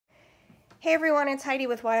Hey everyone, it's Heidi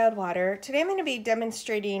with Wild Water. Today I'm going to be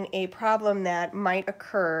demonstrating a problem that might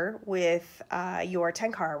occur with your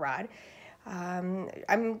Tenkara rod.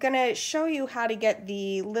 I'm going to show you how to get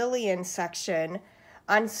the Lilian section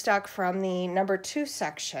unstuck from the number 2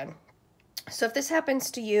 section. So if this happens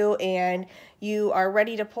to you and you are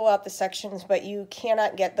ready to pull out the sections but you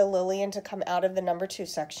cannot get the Lilian to come out of the number 2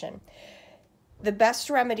 section, the best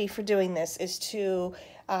remedy for doing this is to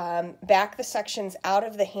back the sections out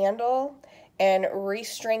of the handle and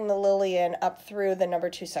restring the Lilian up through the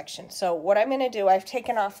number 2 section. So what I'm going to do, I've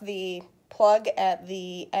taken off the plug at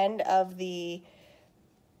the end of the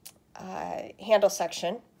handle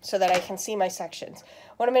section so that I can see my sections.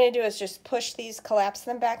 What I'm going to do is just push these, collapse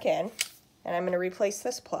them back in, and I'm going to replace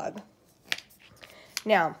this plug.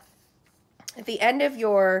 Now, at the end of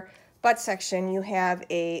your butt section, you have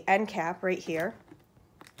a end cap right here,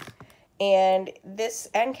 and this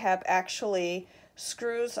end cap actually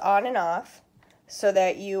screws on and off so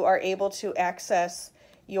that you are able to access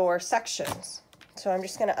your sections. So I'm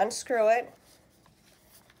just going to unscrew it,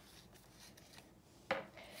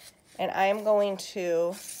 and I'm going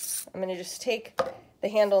to just take the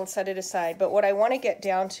handle and set it aside. But what I want to get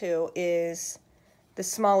down to is the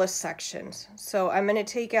smallest sections. So I'm going to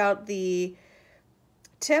take out the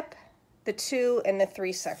tip, the 2, and the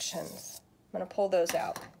 3 sections. I'm going to pull those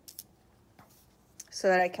out so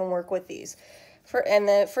that I can work with these. And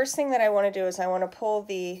the first thing that I want to do is I want to pull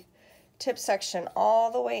the tip section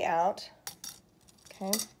all the way out.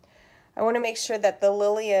 Okay. I want to make sure that the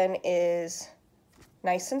Lilian is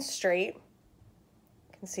nice and straight.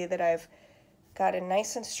 You can see that I've got a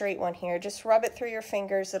nice and straight one here. Just rub it through your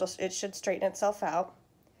fingers. It should straighten itself out.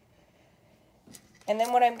 And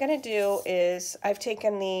then what I'm going to do is I've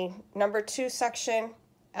taken the number 2 section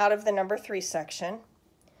out of the number 3 section.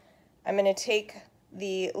 I'm going to take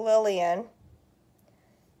the Lilian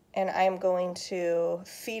and I'm going to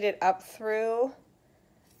feed it up through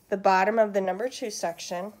the bottom of the number 2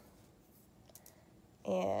 section,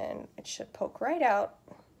 and it should poke right out.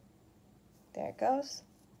 There it goes.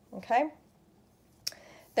 Okay.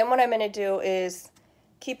 Then what I'm going to do is,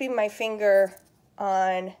 keeping my finger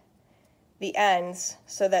on the ends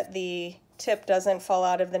so that the tip doesn't fall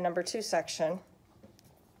out of the number 2 section,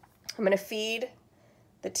 I'm going to feed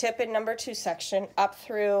the tip in number 2 section up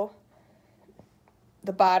through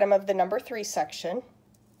the bottom of the number 3 section.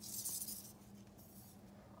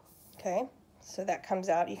 Okay, so that comes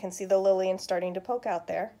out. You can see the Lilian starting to poke out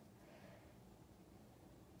there.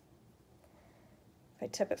 If I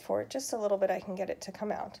tip it forward just a little bit, I can get it to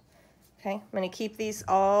come out. Okay, I'm going to keep these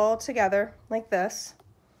all together like this.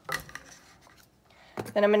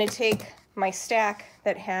 Then I'm going to take my stack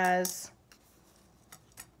that has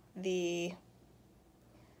the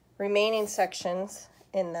remaining sections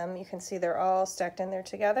in them. You can see they're all stacked in there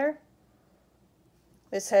together.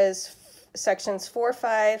 This has sections 4,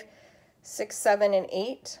 5, 6, 7, and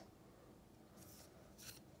 8.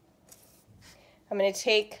 I'm going to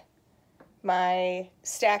take my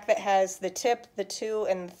stack that has the tip, the 2,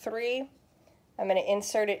 and the 3. I'm going to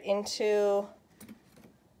insert it into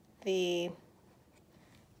the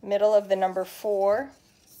middle of the number 4. I'm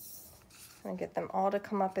going to get them all to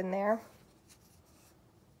come up in there.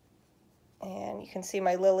 And you can see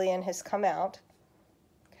my Lilian has come out.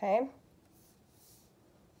 Okay.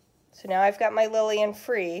 So now I've got my Lilian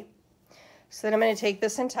free. So then I'm going to take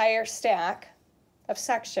this entire stack of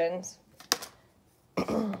sections,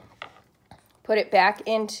 put it back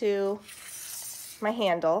into my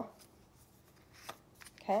handle.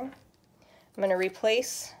 Okay. I'm going to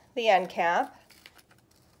replace the end cap.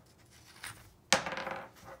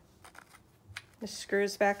 This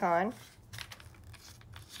screws back on.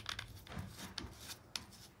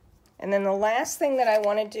 And then the last thing that I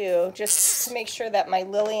want to do, just to make sure that my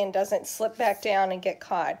Lilian doesn't slip back down and get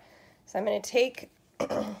caught, so I'm going to take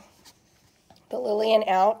the Lilian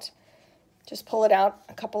out, just pull it out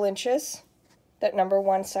a couple inches, that number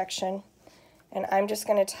 1 section, and I'm just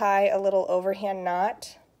going to tie a little overhand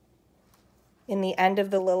knot in the end of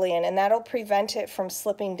the Lilian, and that'll prevent it from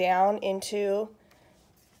slipping down into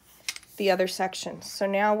the other sections. So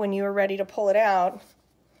now when you are ready to pull it out,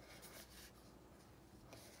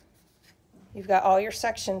 you've got all your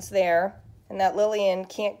sections there, and that Lilian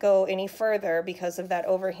can't go any further because of that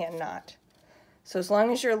overhand knot. So as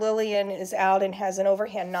long as your Lilian is out and has an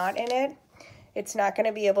overhand knot in it, it's not going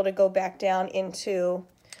to be able to go back down into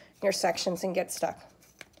your sections and get stuck.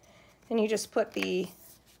 And you just put the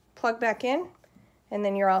plug back in, and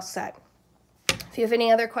then you're all set. If you have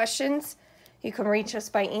any other questions, you can reach us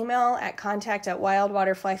by email at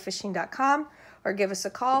contact@wildwaterflyfishing.com or give us a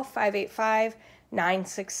call,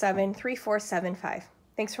 585-967-3475.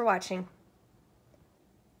 Thanks for watching.